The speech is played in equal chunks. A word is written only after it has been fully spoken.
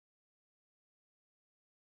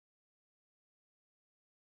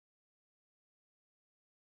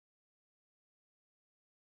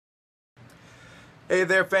Hey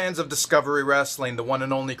there, fans of Discovery Wrestling. The one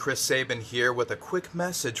and only Chris Sabin here with a quick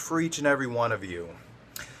message for each and every one of you.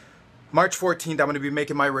 March 14th, I'm going to be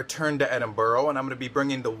making my return to Edinburgh, and I'm going to be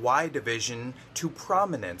bringing the Y Division to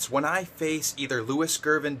prominence when I face either Lewis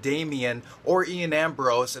Gervin, Damien, or Ian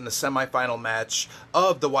Ambrose in the semifinal match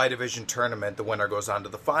of the Y Division tournament. The winner goes on to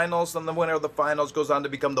the finals, and the winner of the finals goes on to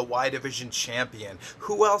become the Y Division champion.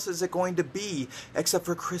 Who else is it going to be except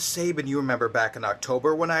for Chris Sabin? You remember back in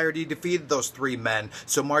October when I already defeated those three men.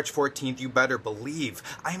 So March 14th, you better believe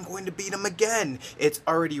I am going to beat him again. It's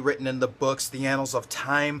already written in the books, the annals of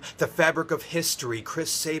time, the fabric of history. Chris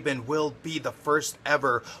Sabin will be the first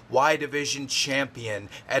ever Y Division champion.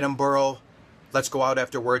 Edinburgh, let's go out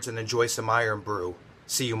afterwards and enjoy some Iron Brew.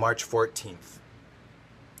 See you March 14th.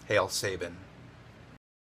 Hail Sabin.